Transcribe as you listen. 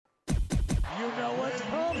You know what's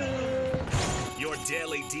coming. Your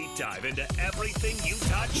daily deep dive into everything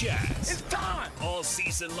Utah Jazz. It's time. All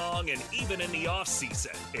season long and even in the off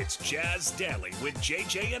season. It's Jazz Daily with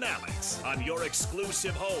JJ and Alex on your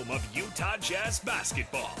exclusive home of Utah Jazz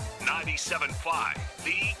basketball. 97.5,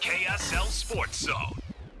 the KSL Sports Zone.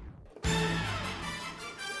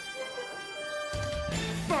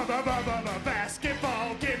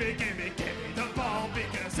 Basketball, gimme the ball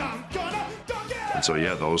because I'm gonna dunk it. So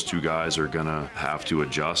yeah, those two guys are gonna have to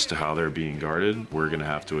adjust to how they're being guarded. We're gonna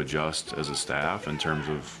have to adjust as a staff in terms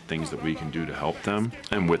of things that we can do to help them.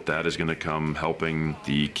 And with that is gonna come helping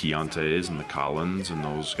the Keontaes and the Collins and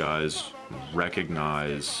those guys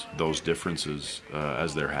recognize those differences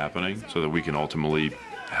as they're happening so that we can ultimately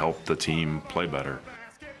help the team play better.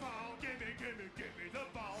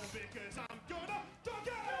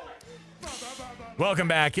 Welcome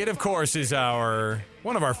back. It, of course, is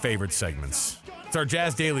one of our favorite segments. It's our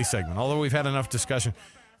Jazz Daily segment. Although we've had enough discussion,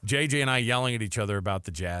 JJ and I yelling at each other about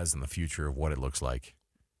the Jazz and the future of what it looks like.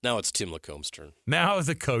 Now it's Tim LaComb's turn. Now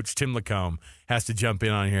the coach, Tim LaComb, has to jump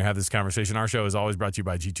in on here and have this conversation. Our show is always brought to you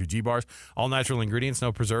by G2G Bars. All natural ingredients,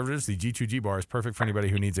 no preservatives. The G2G Bar is perfect for anybody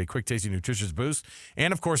who needs a quick, tasty, nutritious boost.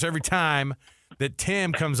 And, of course, every time that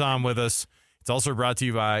Tim comes on with us, it's also brought to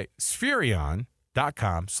you by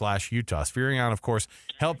Spherion.com/Utah. Spherion, of course,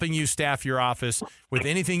 helping you staff your office with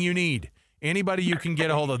anything you need. Anybody you can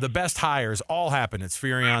get a hold of. The best hires all happen at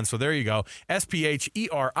Spherion. So there you go.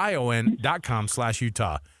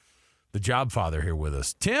 Spherion.com/Utah. The job father here with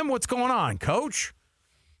us. Tim, what's going on, Coach?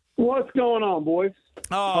 What's going on, boys?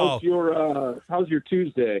 Oh, how's your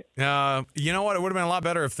Tuesday? you know what? It would have been a lot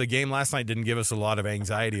better if the game last night didn't give us a lot of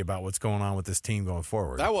anxiety about what's going on with this team going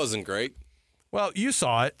forward. That wasn't great. Well, you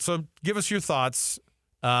saw it, so give us your thoughts.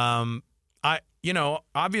 Obviously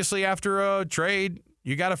after a trade,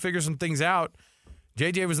 you got to figure some things out.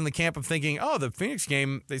 JJ was in the camp of thinking, the Phoenix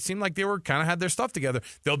game, they seemed like they were kind of had their stuff together.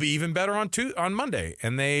 They'll be even better on Monday,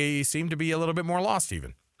 and they seem to be a little bit more lost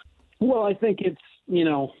even. Well, I think it's,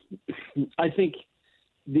 I think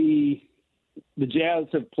the Jazz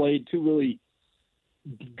have played two really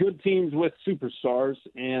good teams with superstars,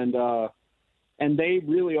 and they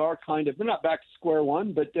really are they're not back to square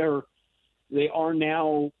one, but they are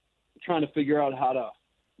now trying to figure out how to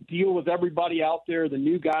deal with everybody out there. The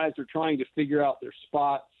new guys are trying to figure out their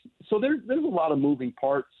spots. So there's a lot of moving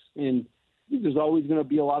parts, and there's always going to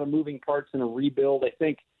be a lot of moving parts in a rebuild. I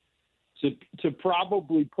think to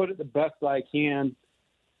probably put it the best I can,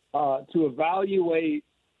 to evaluate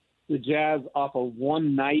the Jazz off of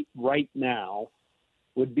one night right now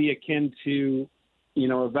would be akin to,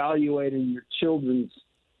 evaluating your children's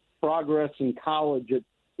progress in college at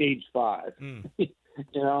age 5. It's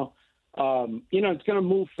going to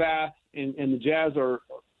move fast, and the Jazz are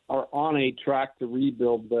on a track to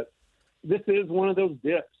rebuild. But this is one of those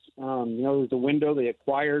dips. There's a window. They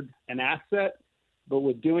acquired an asset, but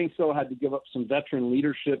with doing so, had to give up some veteran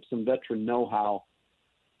leadership, some veteran know-how.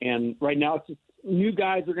 And right now, it's just new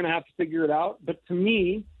guys are going to have to figure it out. But to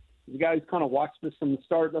me, the guys kind of watched this from the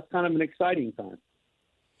start. That's kind of an exciting time.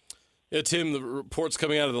 Yeah, Tim, the reports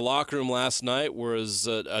coming out of the locker room last night was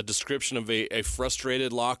a description of a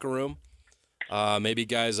frustrated locker room. Maybe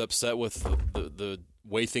guys upset with the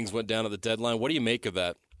way things went down at the deadline. What do you make of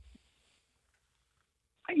that?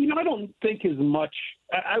 I don't think as much.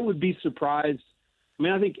 I would be surprised. I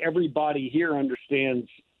mean, I think everybody here understands,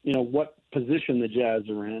 what position the Jazz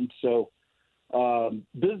are in. So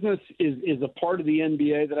business is a part of the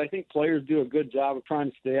NBA that I think players do a good job of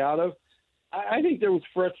trying to stay out of. I think there was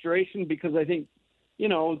frustration because I think,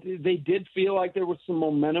 they did feel like there was some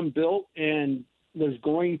momentum built, and there's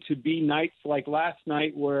going to be nights like last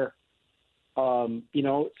night where, at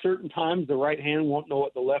certain times the right hand won't know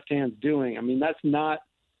what the left hand's doing. I mean, that's not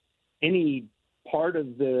any part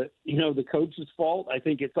of the coach's fault. I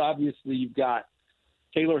think it's obviously you've got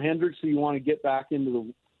Taylor Hendricks who you want to get back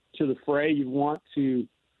into the fray. You want to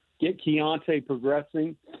get Keontae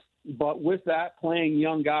progressing. But with that, playing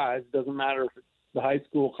young guys, doesn't matter if it's the high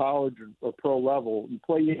school, college, or pro level, you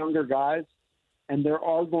play younger guys, and there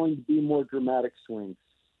are going to be more dramatic swings.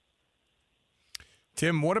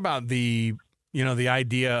 Tim, what about the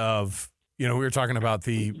idea of, we were talking about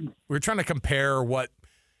we're trying to compare what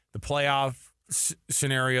the playoff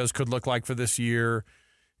scenarios could look like for this year.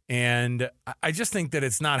 And I just think that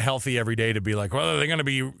it's not healthy every day to be like, well, are they going to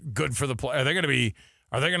be good for the play? Are they going to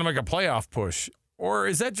make a playoff push? Or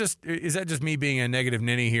is that just me being a negative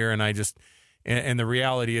ninny here? And and the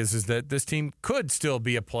reality is that this team could still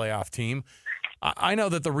be a playoff team. I know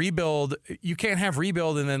that the rebuild, you can't have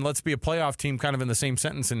rebuild and then let's be a playoff team kind of in the same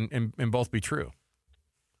sentence and both be true.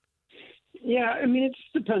 Yeah, I mean, it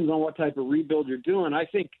just depends on what type of rebuild you're doing. I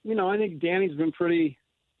think Danny's been pretty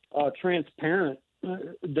transparent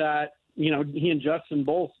that, he and Justin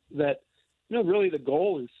both, that, really the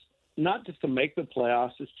goal is not just to make the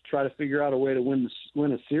playoffs, it's to try to figure out a way to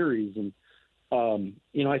win a series. And,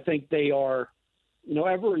 I think they are,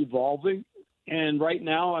 ever evolving. And right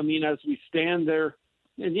now, I mean, as we stand there,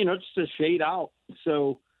 just a shade out.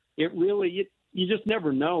 So it really, you just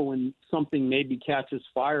never know when something maybe catches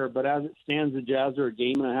fire. But as it stands, the Jazz are a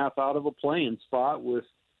game and a half out of a play-in spot with,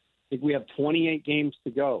 I think we have 28 games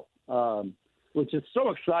to go, which is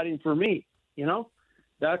so exciting for me.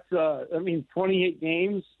 That's, 28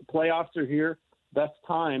 games, playoffs are here, best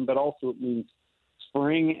time, but also it means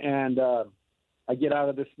spring. And I get out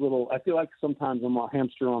of this I feel like sometimes I'm a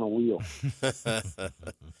hamster on a wheel.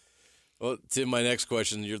 Well, Tim, my next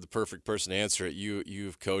question, you're the perfect person to answer it.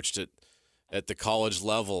 You've coached at the college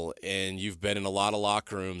level, and you've been in a lot of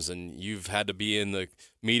locker rooms, and you've had to be in the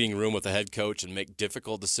meeting room with the head coach and make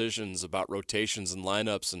difficult decisions about rotations and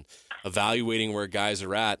lineups and evaluating where guys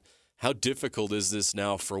are at. How difficult is this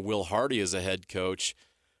now for Will Hardy as a head coach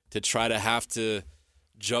to try to have to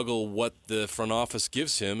juggle what the front office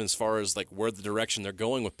gives him as far as like where the direction they're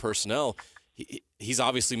going with personnel? He's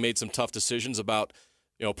obviously made some tough decisions about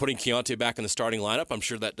putting Keontae back in the starting lineup. I'm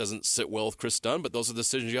sure that doesn't sit well with Chris Dunn, but those are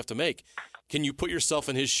decisions you have to make. Can you put yourself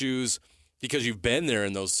in his shoes because you've been there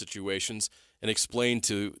in those situations and explain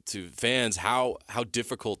to fans how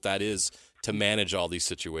difficult that is to manage all these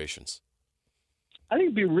situations? I think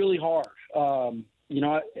it'd be really hard.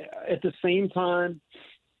 At the same time,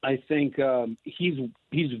 I think he's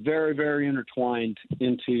very, very intertwined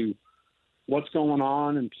into what's going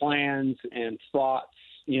on and plans and thoughts.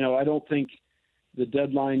 I don't think the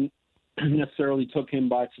deadline necessarily took him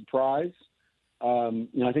by surprise.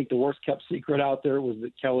 I think the worst kept secret out there was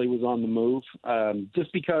that Kelly was on the move,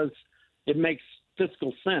 just because it makes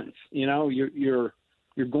fiscal sense.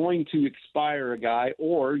 You're going to expire a guy,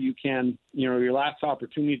 or you can, your last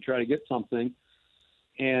opportunity to try to get something.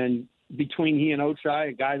 And between he and Ochai,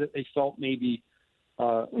 a guy that they felt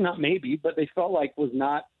not maybe, but they felt like was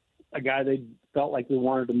not a guy they felt like they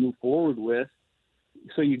wanted to move forward with.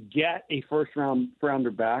 So you get a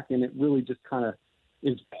first-rounder back, and it really just kind of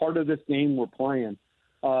is part of this game we're playing.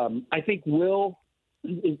 I think Will.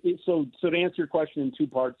 So to answer your question in two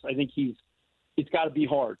parts, I think it's got to be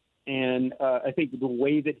hard, and I think the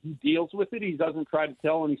way that he deals with it, he doesn't try to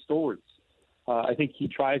tell any stories. I think he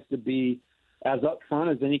tries to be as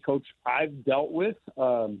upfront as any coach I've dealt with.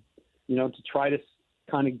 To try to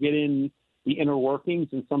kind of get in the inner workings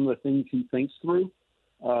and some of the things he thinks through.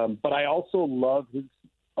 But I also love his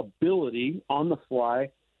ability on the fly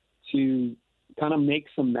to kind of make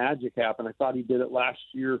some magic happen. I thought he did it last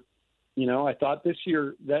year. I thought this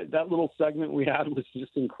year that little segment we had was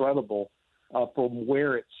just incredible from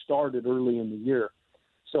where it started early in the year.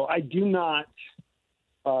 So I don't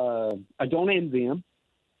envy him,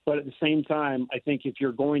 but at the same time, I think if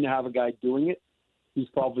you're going to have a guy doing it, he's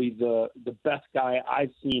probably the best guy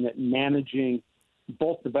I've seen at managing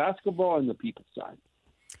both the basketball and the people side.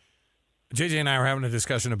 JJ and I were having a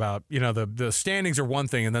discussion about, the standings are one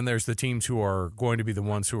thing, and then there's the teams who are going to be the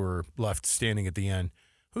ones who are left standing at the end.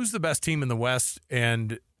 Who's the best team in the West?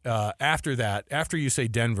 And after that, after you say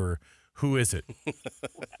Denver, who is it?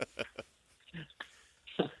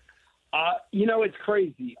 It's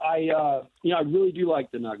crazy. I really do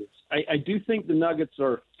like the Nuggets. I do think the Nuggets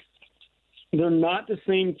they're not the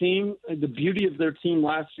same team. The beauty of their team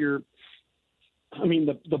last year,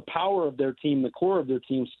 the power of their team, the core of their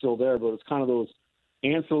team is still there, but it's kind of those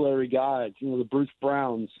ancillary guys, the Bruce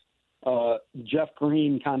Browns. Jeff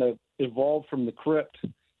Green kind of evolved from the crypt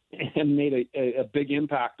and made a big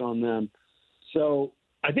impact on them. So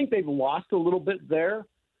I think they've lost a little bit there,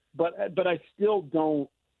 but I still don't,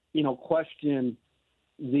 question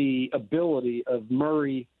the ability of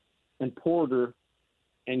Murray and Porter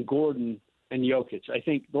and Gordon and Jokic. I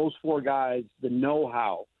think those four guys, the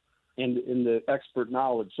know-how and the expert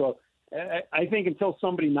knowledge. So I think until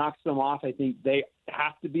somebody knocks them off, I think they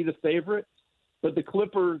have to be the favorite. But the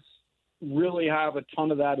Clippers really have a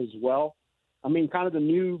ton of that as well. Kind of the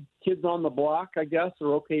new kids on the block, I guess,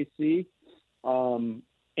 or OKC.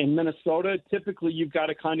 In Minnesota, typically you've got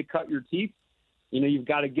to kind of cut your teeth. You've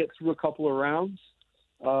got to get through a couple of rounds.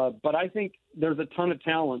 But I think there's a ton of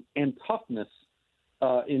talent and toughness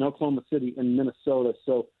in Oklahoma City and Minnesota.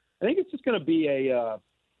 So I think it's just going to be a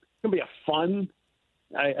fun,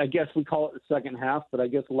 I guess we call it the second half, but I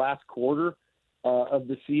guess last quarter of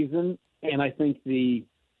the season. And I think the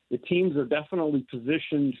teams are definitely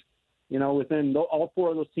positioned, within all four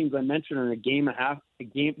of those teams I mentioned are in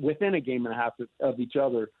within a game and a half of each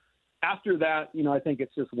other. after that, I think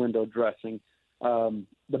it's just window dressing. The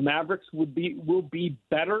Mavericks will be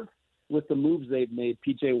better with the moves they've made,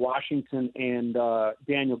 P.J. Washington and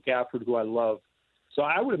Daniel Gafford, who I love. So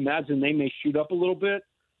I would imagine they may shoot up a little bit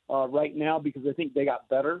right now because I think they got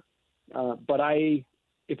better. But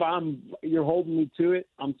if you're holding me to it,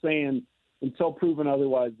 I'm saying until proven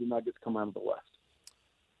otherwise, the Nuggets come out of the West.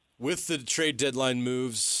 With the trade deadline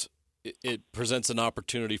moves, it presents an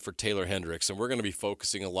opportunity for Taylor Hendricks, and we're going to be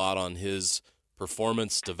focusing a lot on his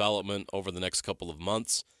performance development over the next couple of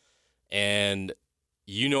months. And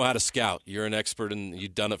you know how to scout. You're an expert, and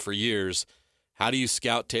you've done it for years. How do you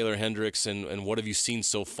scout Taylor Hendricks, and what have you seen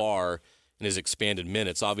so far in his expanded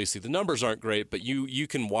minutes? Obviously, the numbers aren't great, but you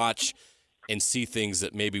can watch and see things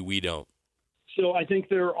that maybe we don't. So I think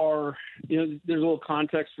there's a little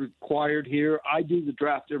context required here. I do the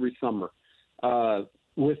draft every summer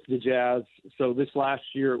with the Jazz. So this last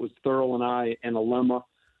year it was Thurl and I and Alema.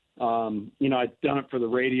 I've done it for the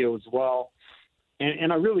radio as well.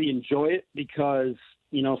 And I really enjoy it because,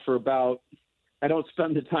 I don't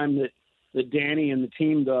spend the time that Danny and the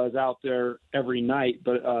team does out there every night,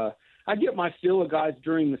 but I get my fill of guys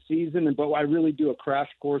during the season, but I really do a crash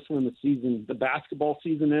course when the basketball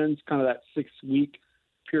season ends, kind of that 6-week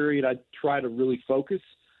period. I try to really focus.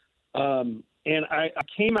 And I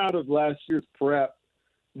came out of last year's prep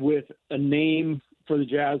with a name for the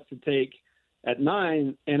Jazz to take at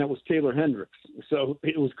 9, and it was Taylor Hendricks. So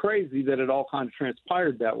it was crazy that it all kind of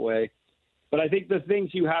transpired that way. But I think the things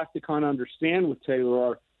you have to kind of understand with Taylor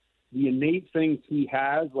are the innate things he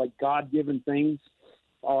has, like God-given things,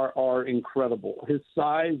 are incredible. His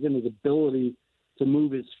size and his ability to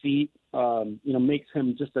move his feet, makes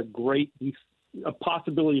him just a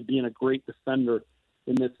possibility of being a great defender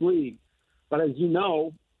in this league. But as you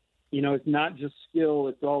know, it's not just skill;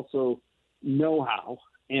 it's also know-how.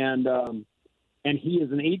 And he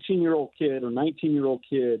is an 18-year-old kid or 19-year-old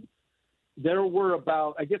kid. There were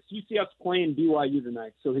about, I guess UCF's playing BYU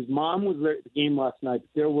tonight. So his mom was there at the game last night.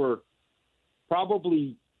 There were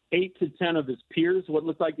probably 8 to 10 of his peers, what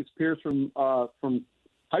looked like his peers from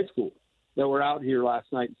high school, that were out here last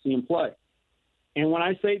night to see him play. And when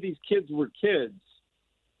I say these kids were kids,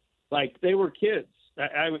 like they were kids.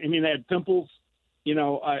 I mean, they had pimples.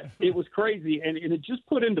 It was crazy. And it just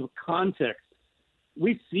put into context.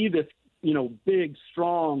 We see this, big,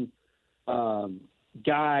 strong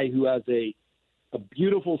guy who has a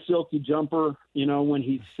beautiful silky jumper, when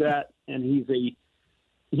he's set, and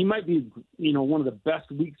he might be, one of the best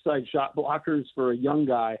weak side shot blockers for a young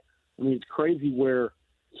guy. I mean, it's crazy where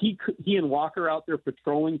he and Walker out there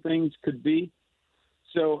patrolling things could be.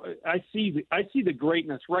 So I see the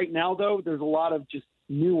greatness right now, though. There's a lot of just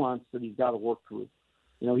nuance that he's got to work through.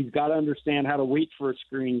 He's got to understand how to wait for a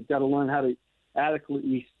screen. He's got to learn how to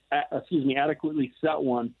adequately set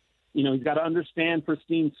one. He's got to understand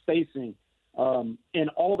pristine spacing. And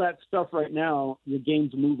all that stuff right now, the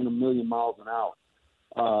game's moving a million miles an hour.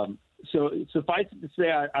 So suffice it to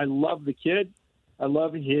say, I love the kid. I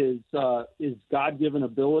love his God-given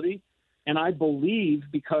ability. And I believe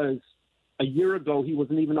because a year ago he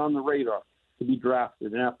wasn't even on the radar to be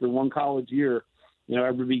drafted. And after one college year,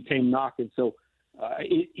 everybody came knocking. So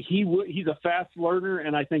he's a fast learner,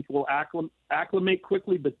 and I think will acclimate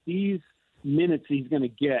quickly. But these minutes he's going to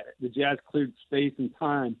get, the Jazz cleared space and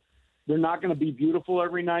time, they're not going to be beautiful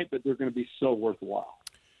every night, but they're going to be so worthwhile.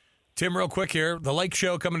 Tim, real quick here, the Lake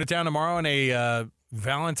Show coming to town tomorrow in a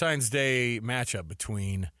Valentine's Day matchup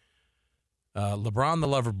between LeBron the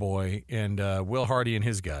Lover Boy and Will Hardy and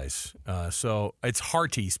his guys. So it's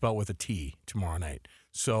Harty spelled with a T tomorrow night.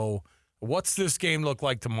 So what's this game look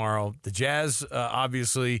like tomorrow? The Jazz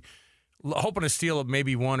obviously hoping to steal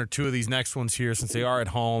maybe one or two of these next ones here since they are at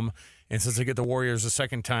home and since they get the Warriors a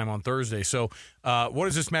second time on Thursday. So what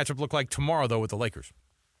does this matchup look like tomorrow, though, with the Lakers?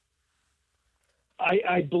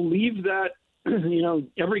 I believe that,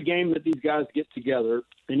 every game that these guys get together,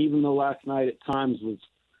 and even though last night at times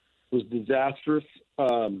was disastrous,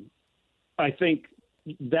 I think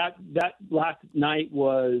that last night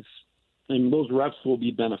was, and those refs will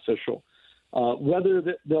be beneficial. Whether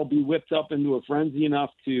they'll be whipped up into a frenzy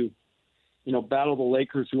enough to, battle the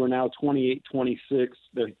Lakers, who are now 28-26.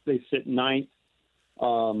 They sit ninth.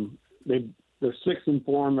 They're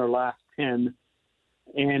 6-4 in their last 10.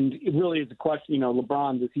 And it really is a question,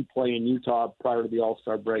 LeBron, does he play in Utah prior to the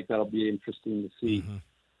All-Star break? That'll be interesting to see.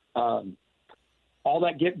 Mm-hmm. All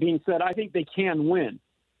that being said, I think they can win,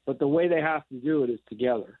 but the way they have to do it is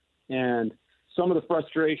together. And some of the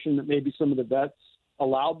frustration that maybe some of the vets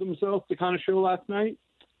allowed themselves to kind of show last night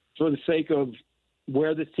for the sake of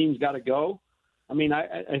where this team's got to go. I mean,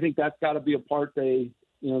 I think that's got to be a part they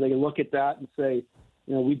look at that and say,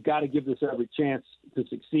 we've got to give this every chance to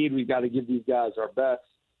succeed. We've got to give these guys our best.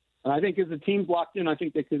 And I think as the team's locked in, I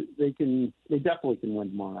think they definitely can win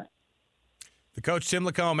tomorrow night. The coach, Tim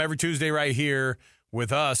LaComb, every Tuesday right here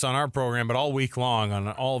with us on our program, but all week long on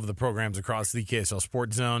all of the programs across the KSL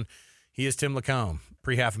Sports Zone. He is Tim LaComb,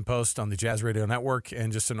 pre-half and post on the Jazz Radio Network,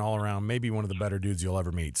 and just an all-around, maybe one of the better dudes you'll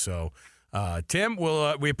ever meet. So, Tim,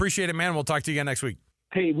 we appreciate it, man. We'll talk to you again next week.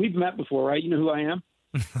 Hey, we've met before, right? You know who I am?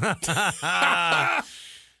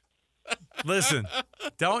 Listen,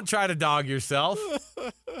 don't try to dog yourself.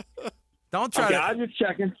 Don't try I'm just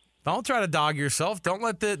checking. Don't try to dog yourself. Don't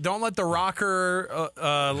let the rocker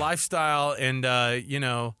lifestyle and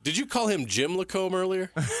Did you call him Jim LaComb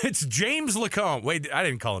earlier? It's James LaComb. Wait, I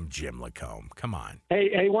didn't call him Jim LaComb. Come on.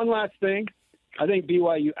 Hey, one last thing. I think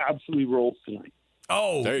BYU absolutely rolls tonight.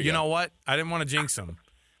 Oh, there you go. Know what? I didn't want to jinx them,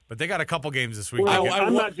 but they got a couple games this week. Well,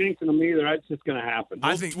 I'm not jinxing them either. It's just going to happen.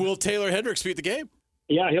 Will Taylor Hendricks beat the game?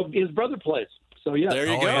 Yeah, his brother plays. So yeah, there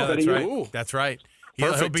you go. Yeah, that's right. Ooh. That's right.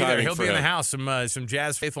 He'll be there. He'll be in the house. Some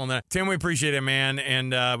Jazz faithful in there. Tim, we appreciate it, man,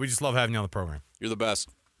 and we just love having you on the program. You're the best.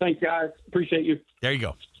 Thanks, guys. Appreciate you. There you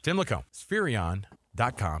go. Tim LaComb.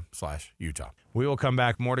 Spherion.com/Utah. We will come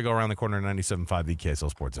back. More to go around the corner. 97.5 the KSL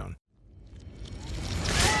Sports Zone.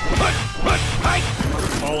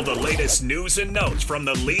 All the latest news and notes from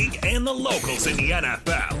the league and the locals in the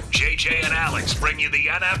NFL. JJ and Alex bring you the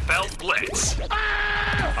NFL Blitz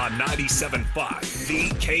on 97.5 the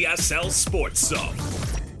KSL Sports Zone.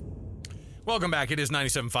 Welcome back. It is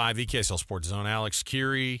 97.5 the KSL Sports Zone. Alex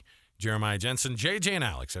Curie, Jeremiah Jensen, JJ and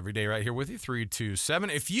Alex every day right here with you, 3 to 7.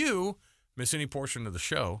 If you miss any portion of the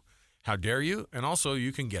show, how dare you? And also,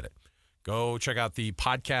 you can get it. Go check out the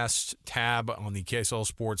podcast tab on the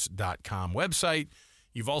KSLSports.com website.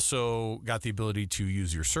 You've also got the ability to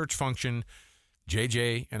use your search function,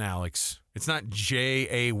 JJ and Alex. It's not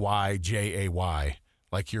JAYJAY,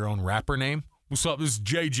 like your own rapper name. What's up? This is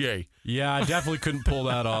JJ. Yeah, I definitely couldn't pull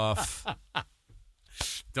that off.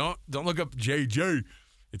 Don't look up JJ.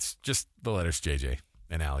 It's just the letters JJ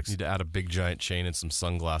and Alex. Need to add a big giant chain and some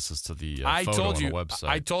sunglasses to the photo on the website.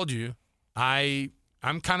 I told you.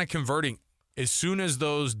 I'm kind of converting. As soon as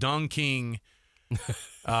those Dung King,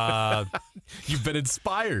 you've been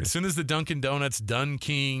inspired. As soon as the Dunkin' Donuts Dun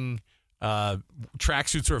King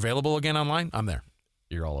tracksuits are available again online, I'm there.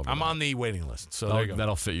 You're all over. I'm that. on the waiting list. So there you go.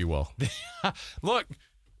 That'll fit you well. Look,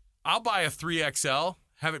 I'll buy a 3XL,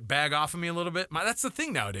 have it bag off of me a little bit. That's the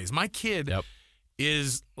thing nowadays. My kid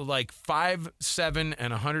is like 5'7"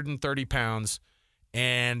 and 130 pounds,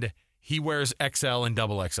 and he wears XL and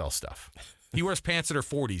double XL stuff. He wears pants that are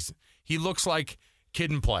 40s. He looks like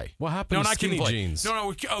Kid and Play. What happened to skinny jeans?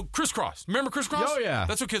 No, crisscross. Remember crisscross? Oh, yeah.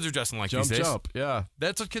 That's what kids are dressing like these days. Jump, yeah.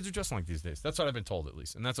 That's what kids are dressing like these days. That's what I've been told, at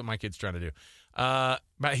least. And that's what my kid's trying to do.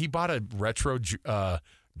 But he bought a retro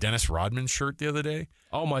Dennis Rodman shirt the other day.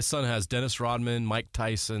 Oh, my son has Dennis Rodman, Mike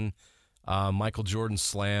Tyson, Michael Jordan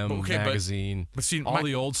Slam magazine. But see, all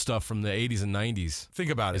the old stuff from the 80s and 90s.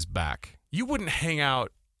 Think about is back. You wouldn't hang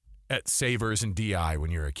out at Savers and DI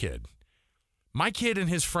when you're a kid. My kid and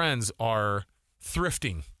his friends are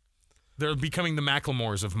thrifting. They're becoming the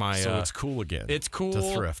Macklemores of my... So it's cool again. It's cool. To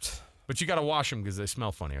thrift. But you got to wash them because they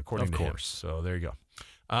smell funny, according to him. Of course. So there you go.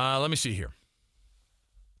 Let me see here.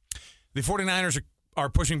 The 49ers are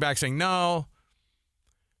pushing back saying, no,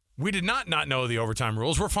 we did not know the overtime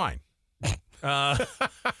rules. We're fine. That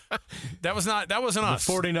wasn't us.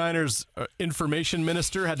 The 49ers information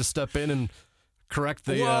minister had to step in and correct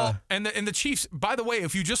the... And the Chiefs, by the way,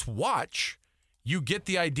 if you just watch... You get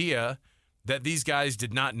the idea that these guys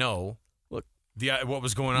did not know what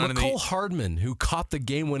was going on. McCole Hardman, who caught the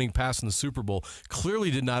game-winning pass in the Super Bowl, clearly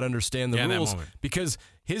did not understand the rules because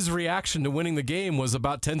his reaction to winning the game was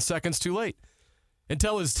about 10 seconds too late.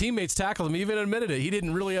 Until his teammates tackled him, he even admitted it. He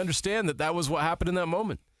didn't really understand that was what happened in that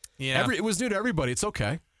moment. Yeah, it was new to everybody. It's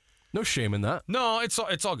okay. No shame in that. No, it's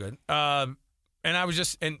all good. And I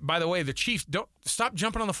was and by the way, the Chiefs, don't stop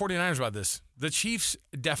jumping on the 49ers about this. The Chiefs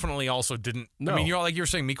definitely also didn't. No. I mean, you were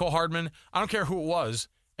saying, McCole Hardman, I don't care who it was.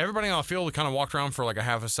 Everybody on the field kind of walked around for like a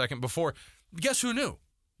half a second before. Guess who knew?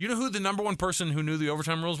 You know who the number one person who knew the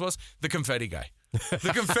overtime rules was? The confetti guy.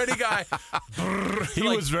 The confetti guy. He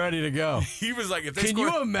was ready to go. He was like, Can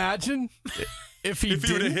you imagine if he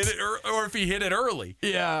would have hit it or if he hit it early?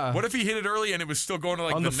 Yeah. What if he hit it early and it was still going to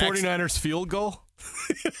like on the 49ers field goal?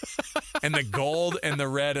 And the gold and the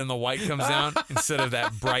red and the white comes down instead of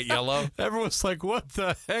that bright yellow. Everyone's like, "What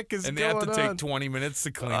the heck is going on?" And they have to take 20 minutes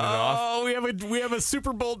to clean it off. Oh, we have a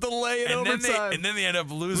Super Bowl delay in overtime. And then they end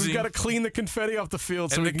up losing. We've got to clean the confetti off the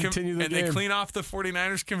field so we can continue the game. And they clean off the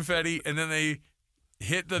 49ers confetti, and then they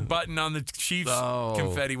hit the button on the Chiefs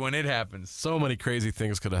confetti when it happens. So many crazy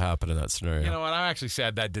things could have happened in that scenario. You know what? I'm actually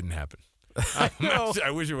sad that didn't happen.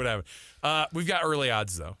 I wish it would happen. We've got early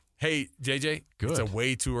odds, though. Hey, JJ, Good. It's a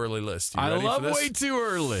way too early list. You I ready love for this? way too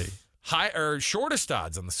early. Shortest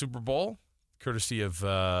odds on the Super Bowl, courtesy of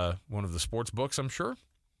one of the sports books, I'm sure.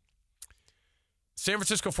 San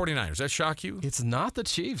Francisco 49ers. Does that shock you? It's not the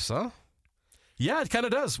Chiefs, huh? Yeah, it kind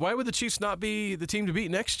of does. Why would the Chiefs not be the team to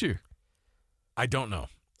beat next year? I don't know.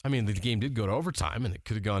 I mean, the game did go to overtime, and it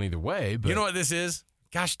could have gone either way. But You know what this is?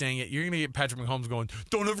 Gosh dang it. You're going to get Patrick Mahomes going,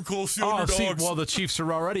 don't ever call us the underdogs. well, the Chiefs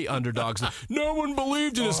are already underdogs. No one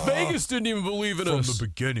believed in us. Vegas didn't even believe in us. From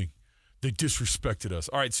the beginning, they disrespected us.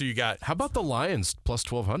 All right, so you got... How about the Lions plus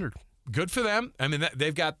 1,200? Good for them. I mean,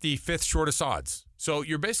 they've got the fifth shortest odds. So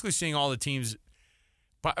you're basically seeing all the teams...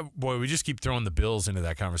 Boy, we just keep throwing the Bills into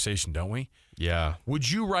that conversation, don't we? Yeah.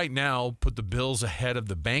 Would you right now put the Bills ahead of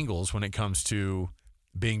the Bengals when it comes to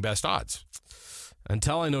being best odds?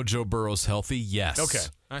 Until I know Joe Burrow's healthy, yes. Okay,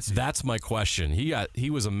 I see. That's my question. He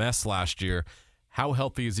was a mess last year. How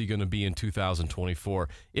healthy is he going to be in 2024?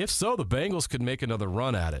 If so, the Bengals could make another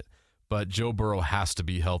run at it, but Joe Burrow has to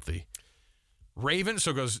be healthy. Ravens,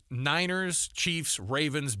 so it goes Niners, Chiefs,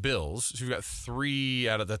 Ravens, Bills. So you've got 3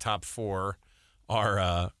 out of the top 4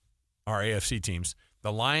 are AFC teams.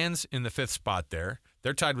 The Lions in the 5th spot there.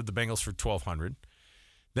 They're tied with the Bengals for 1,200.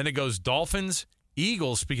 Then it goes Dolphins,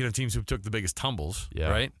 Eagles, speaking of teams who took the biggest tumbles,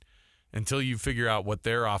 right? Until you figure out what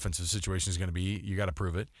their offensive situation is going to be, you got to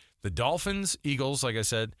prove it. The Dolphins, Eagles, like I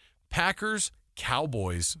said, Packers,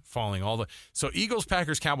 Cowboys falling so Eagles,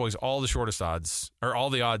 Packers, Cowboys, all the shortest odds, or all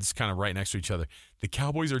the odds kind of right next to each other. The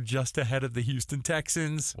Cowboys are just ahead of the Houston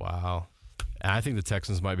Texans. Wow. I think the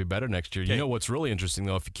Texans might be better next year. Okay. You know what's really interesting,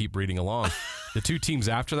 though, if you keep reading along? The 2 teams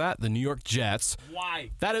after that, the New York Jets.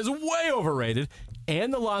 Why? That is way overrated.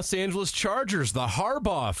 And the Los Angeles Chargers, the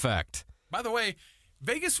Harbaugh effect. By the way,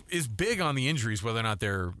 Vegas is big on the injuries, whether or not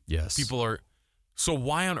people are. So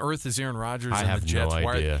why on earth is Aaron Rodgers and the Jets? No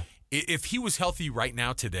idea. If he was healthy right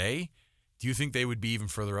now today, do you think they would be even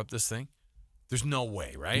further up this thing? There's no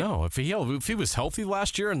way, right? No, if he was healthy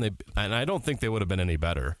last year, and I don't think they would have been any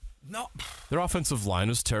better. No, their offensive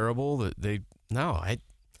line is terrible.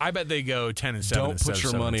 I bet they go 10-7. Don't put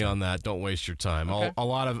your money on that. Don't waste your time. Okay. A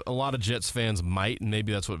lot of Jets fans might, and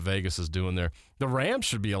maybe that's what Vegas is doing there. The Rams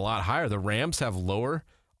should be a lot higher. The Rams have lower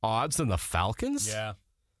odds than the Falcons. Yeah,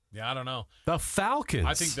 I don't know. The Falcons.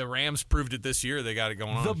 I think the Rams proved it this year. They got it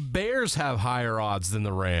going on. The Bears have higher odds than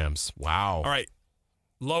the Rams. Wow. All right,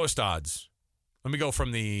 lowest odds. Let me go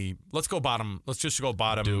from let's go bottom. Let's just go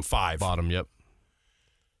bottom 5. Bottom, yep.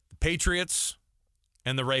 The Patriots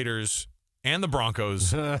and the Raiders and the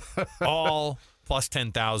Broncos, all plus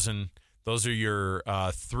 10,000. Those are your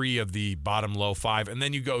 3 of the bottom low 5. And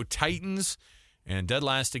then you go Titans and dead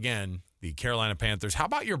last again, the Carolina Panthers. How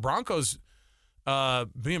about your Broncos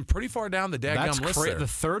being pretty far down the daggum list there? The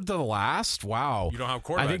third to the last? Wow. You don't have a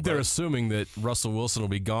quarterback. I think they're assuming that Russell Wilson will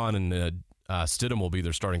be gone and Stidham will be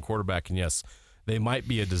their starting quarterback. And yes, they might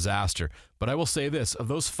be a disaster. But I will say this, of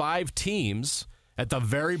those 5 teams at the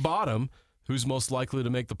very bottom, who's most likely to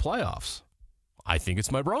make the playoffs? I think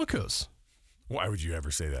it's my Broncos. Why would you ever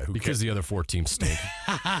say that? Because the other 4 teams stink.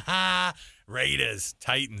 Raiders,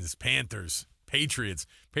 Titans, Panthers, Patriots.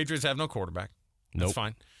 Patriots have no quarterback. That's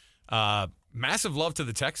fine. Massive love to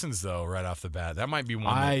the Texans, though, right off the bat. That might be one.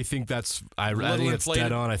 I think that's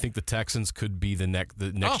dead on. I think the Texans could be the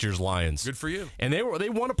next year's Lions. Good for you. And they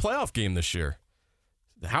won a playoff game this year.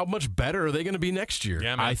 How much better are they going to be next year?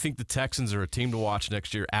 Yeah, man. I think the Texans are a team to watch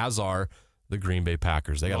next year, as are the Green Bay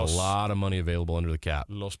Packers. They got a lot of money available under the cap.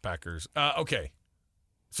 Los Packers. Okay.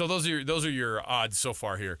 So those are your odds so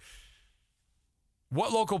far here.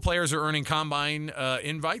 What local players are earning combine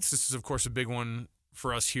invites? This is, of course, a big one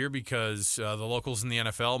for us here because the locals in the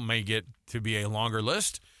NFL may get to be a longer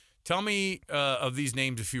list. Tell me of these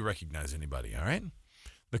names if you recognize anybody, all right?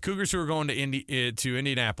 The Cougars who are going to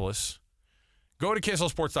Indianapolis. Go to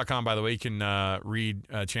KSLSports.com, by the way. You can read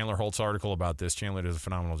Chandler Holt's article about this. Chandler does a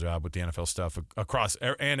phenomenal job with the NFL stuff across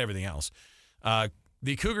and everything else.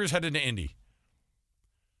 The Cougars headed to Indy.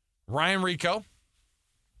 Ryan Rico.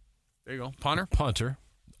 There you go. Punter.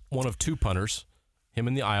 One of 2 punters. Him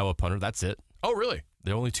and the Iowa punter. That's it. Oh, really?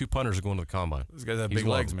 The only 2 punters are going to the combine. These guys have big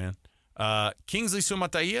legs, man. Kingsley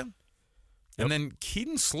Sumataia. And then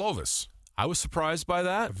Keaton Slovis. I was surprised by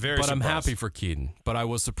that, I'm happy for Keaton. But I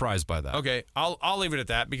was surprised by that. Okay, I'll leave it at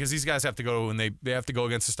that because these guys have to go and they have to go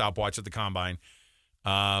against the stopwatch at the combine.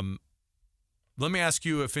 Let me ask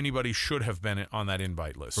you if anybody should have been on that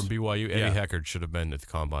invite list. From BYU, Eddie Heckard should have been at the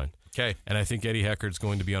combine. Okay. And I think Eddie Heckard's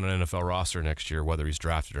going to be on an NFL roster next year, whether he's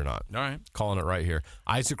drafted or not. All right. Calling it right here.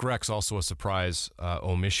 Isaac Rex, also a surprise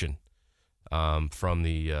omission from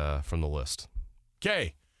the list.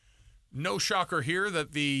 Okay. No shocker here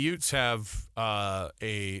that the Utes have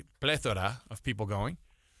a plethora of people going.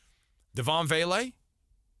 Devon Vele,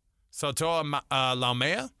 Satoa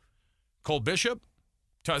Laumea, Cole Bishop.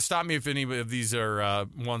 Stop me if any of these are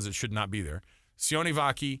ones that should not be there. Sione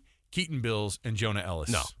Vaki, Keaton Bills, and Jonah Ellis.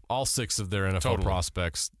 No, all 6 of their NFL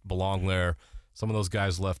prospects belong there. Some of those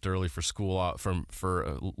guys left early for school,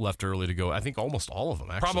 left early to go. I think almost all of them,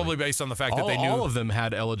 actually. Probably based on the fact that they knew. All of them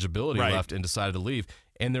had eligibility left and decided to leave.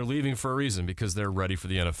 And they're leaving for a reason, because they're ready for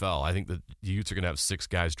the NFL. I think the Utes are going to have 6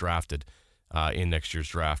 guys drafted in next year's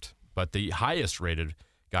draft. But the highest rated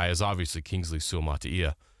guy is obviously Kingsley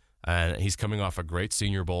Suamataia. And he's coming off a great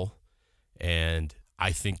Senior Bowl. And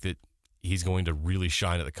I think that he's going to really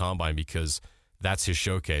shine at the Combine, because that's his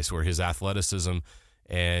showcase, where his athleticism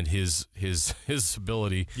and his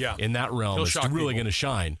ability in that realm is really going to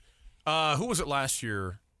shine. Who was it last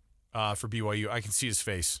year for BYU? I can see his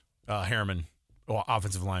face. Harriman,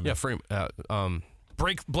 offensive lineman. Yeah,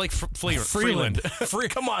 Blake Freeland.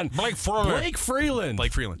 Come on. Blake Freeland.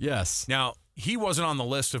 Yes. Now, he wasn't on the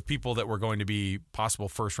list of people that were going to be possible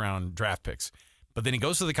first-round draft picks. But then he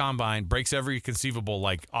goes to the Combine, breaks every conceivable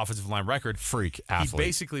offensive line record. Freak athlete. He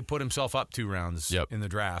basically put himself up 2 rounds in the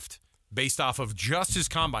draft based off of just his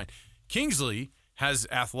Combine. Kingsley has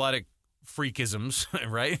athletic freakisms,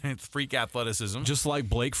 right? Freak athleticism. Just like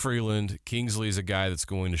Blake Freeland, Kingsley is a guy that's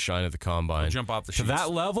going to shine at the Combine. He'll jump off the sheets. To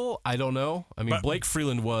that level, I don't know. I mean, Blake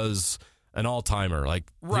Freeland was an all-timer.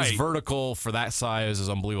 His vertical for that size is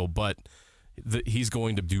unbelievable, but he's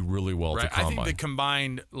going to do really well to Combine. I think the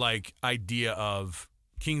combined idea of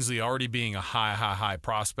Kingsley already being a high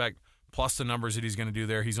prospect, plus the numbers that he's going to do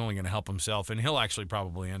there, he's only going to help himself, and he'll actually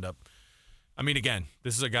probably end up. I mean, again,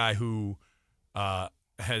 this is a guy who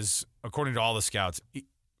has, according to all the scouts,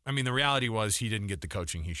 the reality was he didn't get the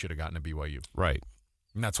coaching he should have gotten at BYU. Right.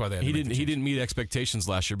 And that's why they had he didn't meet expectations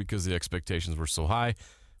last year, because the expectations were so high.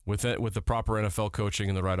 With the proper NFL coaching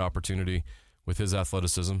and the right opportunity, with his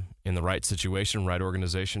athleticism, in the right situation, right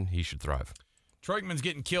organization, he should thrive. Troy Aikman's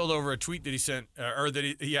getting killed over a tweet that he sent,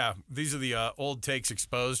 these are the old takes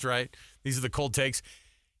exposed, right? These are the cold takes.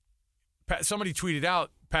 Somebody tweeted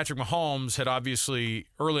out Patrick Mahomes had obviously,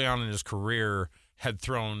 early on in his career, had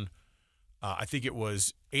thrown, I think it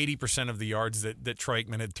was 80% of the yards that Troy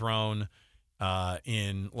Aikman had thrown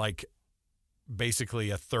in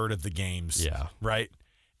basically a third of the games. Yeah. Right?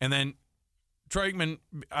 And then Troy Aikman,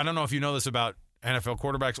 I don't know if you know this about NFL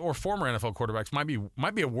quarterbacks or former NFL quarterbacks,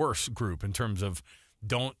 might be a worse group in terms of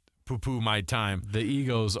don't poo-poo my time. The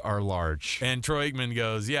egos are large. And Troy Aikman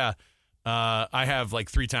goes, I have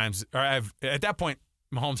 3 times. Or at that point,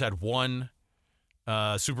 Mahomes had 1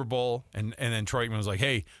 Super Bowl, and then Troy Aikman was like,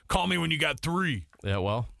 hey, call me when you got 3. Yeah,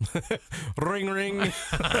 well, ring, ring.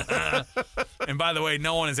 And by the way,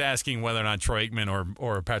 no one is asking whether or not Troy Aikman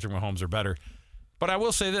or Patrick Mahomes are better. But I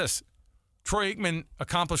will say this. Troy Aikman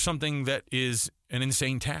accomplished something that is an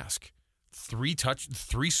insane task. 3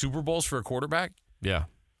 Super Bowls for a quarterback? Yeah.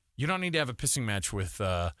 You don't need to have a pissing match with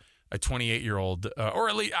a 28-year-old, or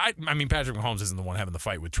at least, Patrick Mahomes isn't the one having the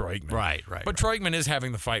fight with Troy Aikman. Right. But Troy Aikman is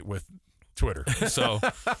having the fight with Twitter. So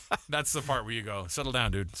that's the part where you go, settle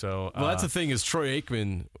down, dude. So that's the thing is Troy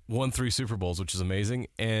Aikman won 3 Super Bowls, which is amazing.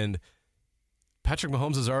 And Patrick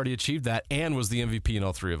Mahomes has already achieved that and was the MVP in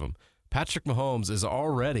all 3 of them. Patrick Mahomes is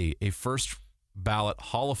already a first-ballot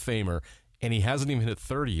Hall of Famer, and he hasn't even hit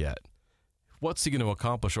 30 yet. What's he going to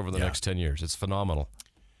accomplish over the next 10 years? It's phenomenal.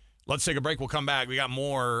 Let's take a break. We'll come back. We got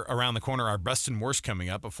more around the corner. Our best and worst coming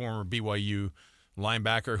up. A former BYU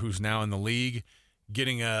linebacker who's now in the league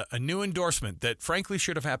getting a new endorsement that, frankly,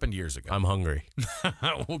 should have happened years ago. I'm hungry.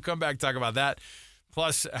 We'll come back and talk about that.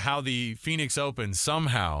 Plus, how the Phoenix Open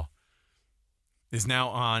somehow is now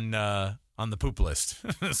on the poop list.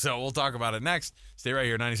 So we'll talk about it next. Stay right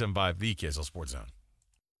here, 97.5, the KSL Sports Zone.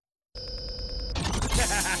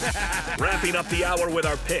 Wrapping up the hour with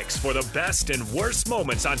our picks for the best and worst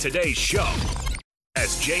moments on today's show.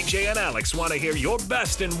 As JJ and Alex want to hear your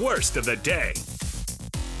best and worst of the day.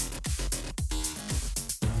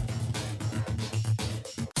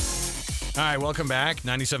 All right, welcome back.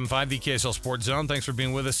 97.5, the KSL Sports Zone. Thanks for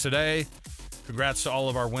being with us today. Congrats to all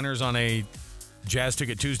of our winners on a Jazz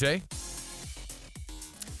Ticket Tuesday.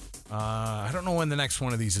 I don't know when the next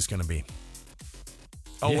one of these is going to be.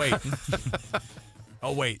 Oh,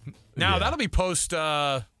 wait. Now, that'll be post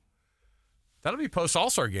All-Star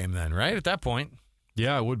game then, right? At that point.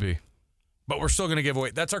 Yeah, it would be. But we're still going to give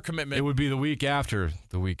away. That's our commitment. It would be the week after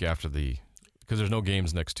the because there's no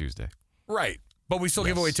games next Tuesday. Right. But we still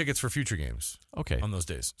give away tickets for future games. Okay. On those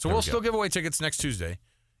days. So we'll still give away tickets next Tuesday.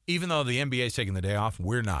 Even though the NBA is taking the day off,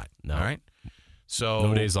 we're not. No. All right? So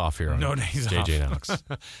no days off here. No days off. JJ and Alex.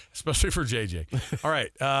 Especially for JJ. All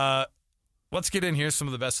right. Let's get in here some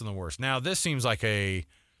of the best and the worst. Now, this seems like a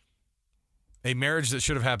marriage that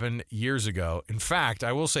should have happened years ago. In fact,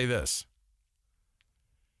 I will say this.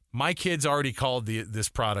 My kids already called this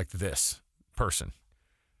product this person.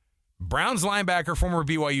 Browns linebacker, former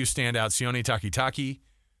BYU standout, Sione Takis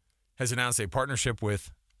has announced a partnership with,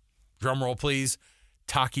 drumroll please,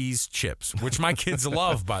 Takis chips, which my kids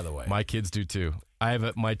love, by the way. My kids do too. I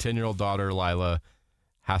have my 10-year-old daughter, Lila,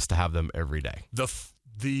 has to have them every day.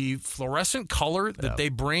 The fluorescent color that they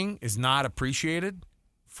bring is not appreciated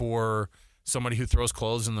for somebody who throws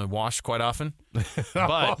clothes in the wash quite often.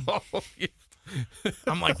 But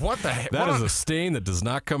I'm like, what the heck? That is a stain that does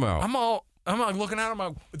not come out. I'm like looking at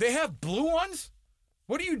them. They have blue ones?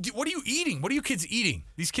 What are you eating? What are you kids eating?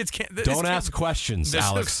 These kids can't. Don't ask questions,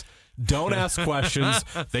 Alex. Don't ask questions.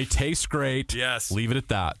 They taste great. Yes. Leave it at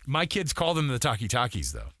that. My kids call them the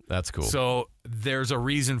Takis, though. That's cool. So there's a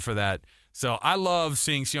reason for that. So I love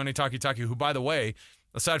seeing Sione Takis, who, by the way,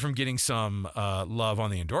 aside from getting some love on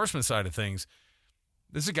the endorsement side of things,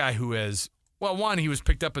 this is a guy who has, well, one, he was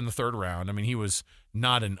picked up in the third round. I mean, he was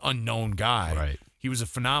not an unknown guy. Right. He was a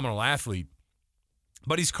phenomenal athlete.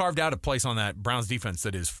 But he's carved out a place on that Browns defense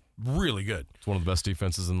that is really good. It's one of the best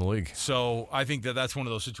defenses in the league. So I think that's one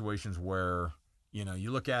of those situations where,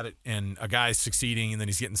 you look at it and a guy's succeeding and then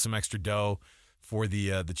he's getting some extra dough for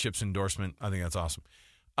the chips endorsement. I think that's awesome.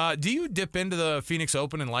 Do you dip into the Phoenix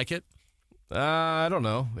Open and like it? I don't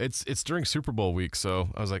know. It's during Super Bowl week, so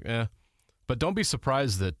I was like, eh. But don't be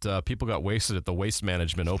surprised that people got wasted at the Waste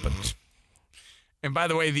Management Open. And by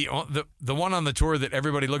the way, the one on the tour that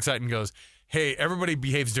everybody looks at and goes, hey, everybody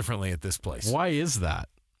behaves differently at this place. Why is that?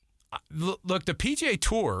 Look, the PGA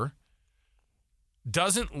Tour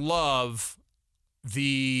doesn't love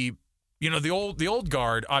the old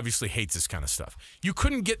guard obviously hates this kind of stuff. You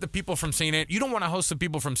couldn't get the people from you don't want to host the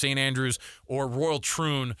people from St. Andrews or Royal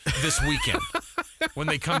Troon this weekend when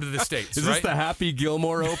they come to the States. Is this the Happy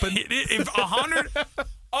Gilmore Open?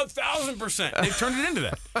 1,000%. They've turned it into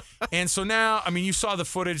that. And so now, I mean, you saw the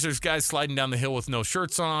footage. There's guys sliding down the hill with no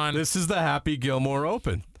shirts on. This is the Happy Gilmore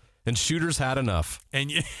Open. And shooters had enough. And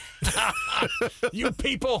you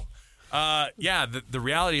people. The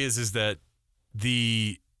reality is that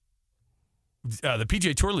the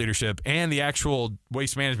PGA Tour leadership and the actual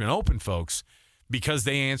Waste Management Open folks, because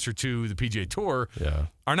they answer to the PGA Tour,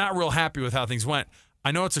 are not real happy with how things went.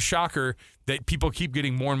 I know it's a shocker that people keep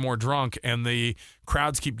getting more and more drunk and the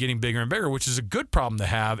crowds keep getting bigger and bigger, which is a good problem to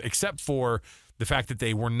have, except for the fact that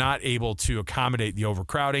they were not able to accommodate the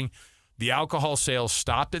overcrowding. The alcohol sales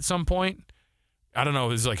stopped at some point. I don't know.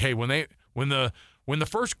 It's like, hey, when the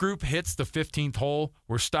first group hits the 15th hole,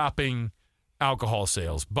 we're stopping alcohol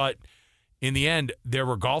sales. But in the end, there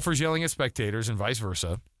were golfers yelling at spectators and vice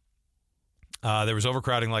versa. There was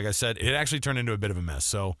overcrowding, like I said. It actually turned into a bit of a mess.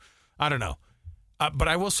 So I don't know. But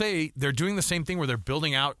I will say they're doing the same thing where they're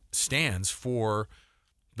building out stands for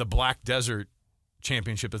the Black Desert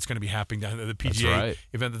Championship that's going to be happening down at the PGA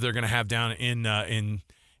event that they're going to have down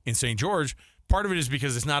in St. George. Part of it is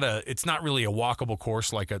because it's not really a walkable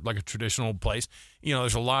course like a traditional place.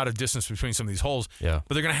 There's a lot of distance between some of these holes. Yeah.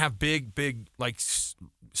 But they're going to have big like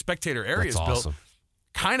spectator areas built,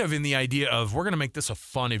 kind of in the idea of we're going to make this a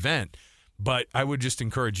fun event. But I would just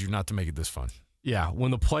encourage you not to make it this fun. Yeah, when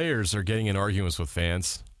the players are getting in arguments with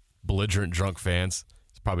fans, belligerent, drunk fans,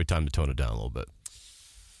 it's probably time to tone it down a little bit.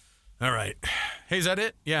 All right. Hey, is that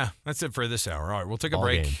it? Yeah, that's it for this hour. All right, we'll take a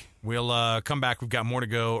break. Game. We'll come back. We've got more to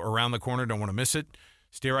go around the corner. Don't want to miss it.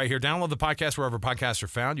 Stay right here. Download the podcast wherever podcasts are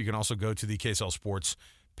found. You can also go to the KSL Sports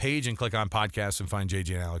page and click on podcasts and find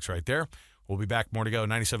JJ and Alex right there. We'll be back. More to go.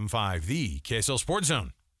 97.5, the KSL Sports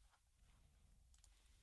Zone.